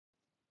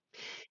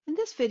In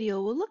this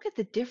video, we'll look at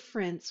the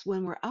difference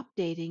when we're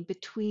updating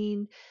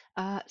between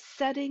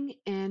setting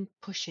and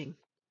pushing.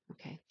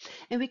 Okay,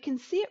 and we can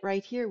see it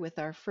right here with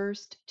our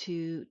first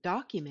two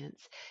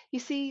documents. You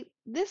see,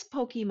 this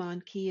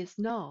Pokemon key is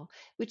null,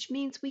 which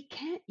means we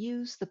can't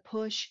use the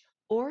push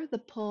or the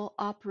pull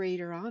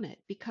operator on it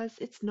because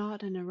it's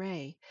not an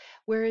array.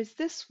 Whereas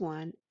this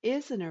one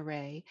is an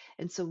array,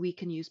 and so we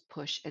can use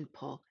push and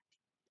pull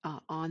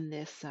on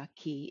this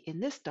key in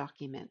this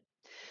document.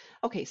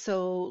 Okay,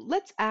 so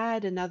let's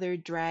add another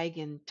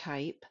dragon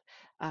type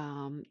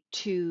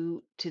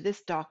to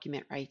this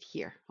document right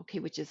here, okay,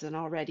 which is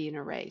already an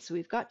array. So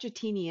we've got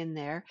Dratini in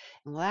there,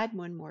 and we'll add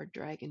one more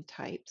dragon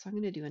type. So I'm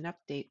going to do an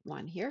update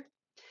one here,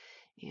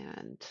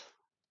 and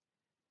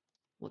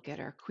we'll get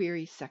our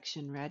query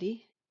section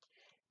ready,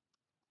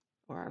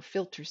 or our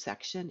filter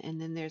section, and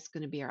then there's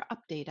going to be our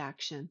update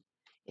action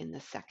in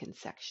the second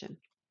section.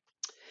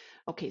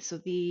 Okay,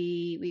 so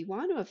we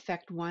want to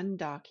affect one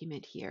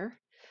document here.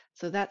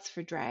 So that's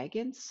for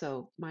Dragon.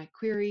 So my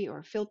query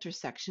or filter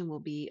section will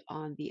be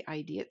on the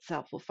ID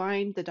itself. We'll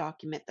find the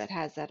document that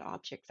has that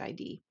object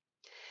ID.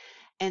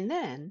 And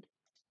then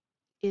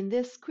in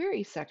this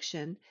query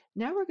section,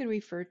 now we're going to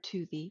refer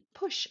to the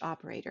push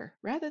operator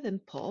rather than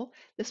pull.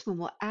 This one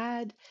will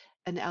add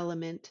an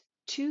element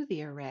to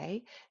the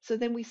array. So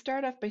then we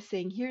start off by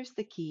saying, here's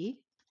the key,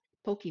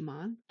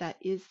 Pokemon, that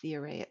is the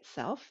array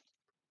itself.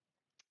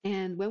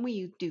 And when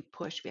we do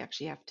push, we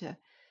actually have to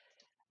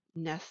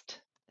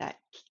nest that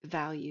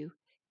value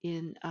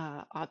in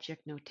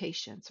object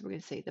notation. So we're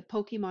going to say the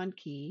Pokemon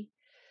key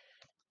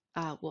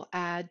will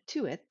add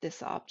to it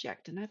this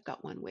object. And I've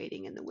got one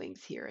waiting in the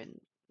wings here, and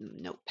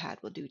Notepad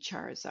will do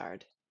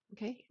Charizard.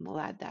 Okay, and we'll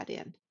add that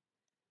in.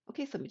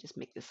 Okay, so let me just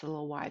make this a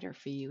little wider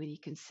for you, and you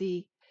can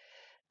see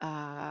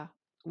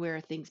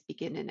where things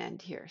begin and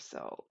end here.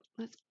 So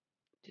let's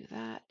do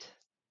that.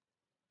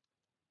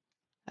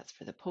 That's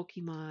for the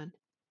Pokemon.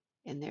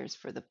 And there's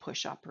for the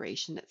push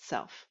operation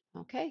itself.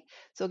 Okay,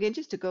 so again,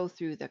 just to go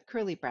through the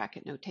curly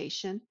bracket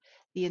notation,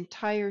 the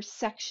entire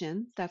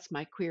section, that's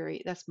my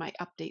query, that's my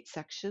update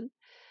section.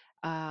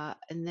 And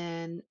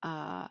then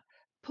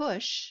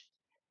push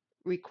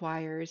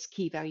requires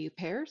key value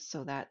pairs,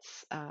 so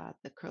that's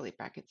the curly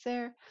brackets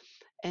there.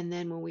 And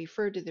then when we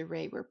refer to the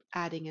array, we're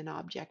adding an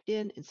object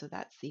in, and so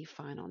that's the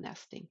final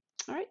nesting.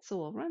 All right, so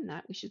we'll run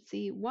that. We should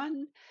see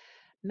one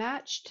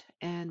matched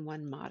and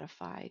one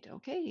modified.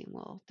 Okay, and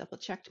we'll double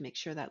check to make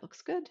sure that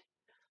looks good.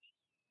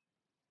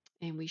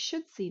 And we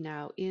should see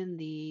now in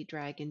the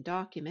Dragon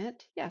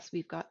document, yes,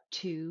 we've got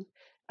two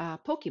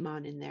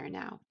Pokemon in there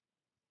now.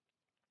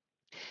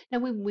 Now,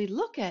 when we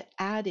look at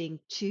adding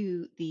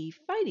to the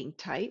fighting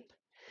type,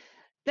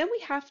 then we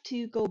have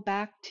to go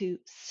back to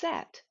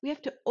set. We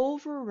have to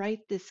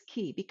overwrite this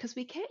key because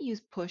we can't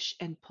use push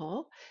and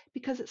pull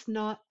because it's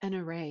not an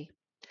array.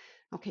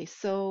 Okay,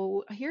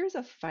 so here's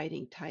a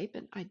fighting type,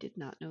 and I did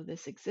not know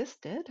this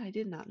existed. I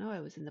did not know I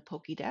was in the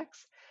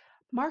Pokédex.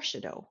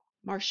 Marshado.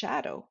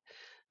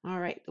 All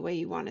right, the way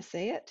you want to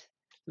say it.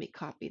 Let me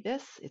copy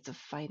this. It's a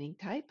fighting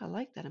type. I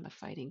like that I'm a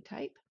fighting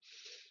type.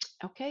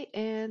 Okay,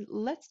 and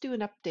let's do an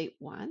update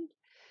one.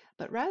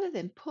 But rather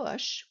than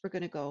push, we're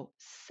going to go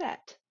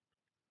set.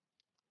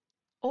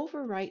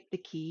 Overwrite the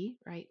key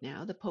right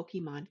now, the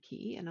Pokemon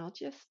key, and I'll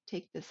just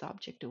take this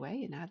object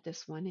away and add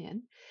this one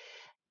in.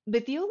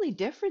 But the only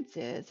difference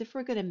is if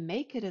we're going to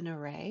make it an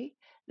array,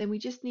 then we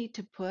just need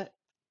to put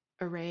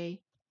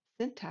array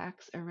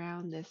syntax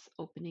around this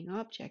opening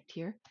object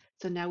here.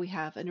 So now we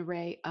have an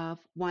array of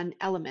one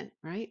element,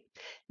 right?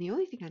 And the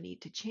only thing I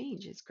need to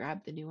change is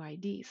grab the new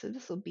ID. So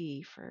this will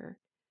be for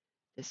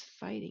this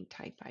fighting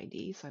type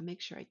ID. So I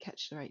make sure I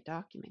catch the right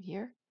document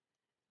here,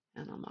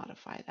 and I'll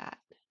modify that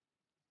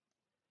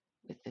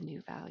with the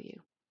new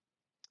value.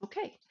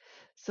 Okay,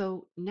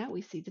 so now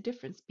we see the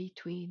difference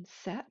between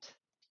set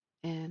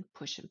and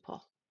push and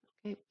pull.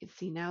 Okay, we can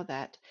see now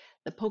that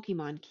the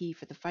Pokemon key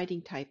for the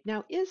fighting type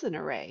now is an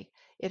array.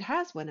 It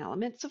has one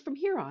element, so from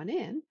here on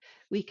in,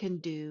 we can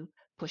do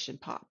push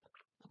and pop.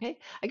 Okay,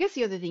 I guess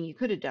the other thing you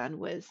could have done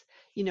was,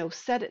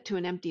 set it to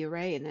an empty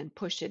array and then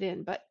push it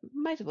in, but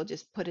might as well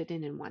just put it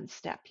in one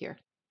step here.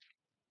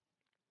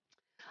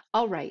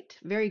 All right,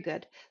 very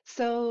good.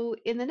 So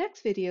in the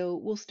next video,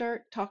 we'll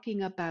start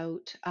talking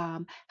about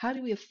how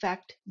do we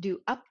do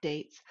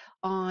updates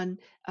on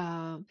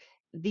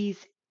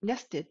these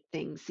nested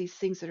things, these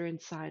things that are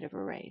inside of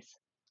arrays.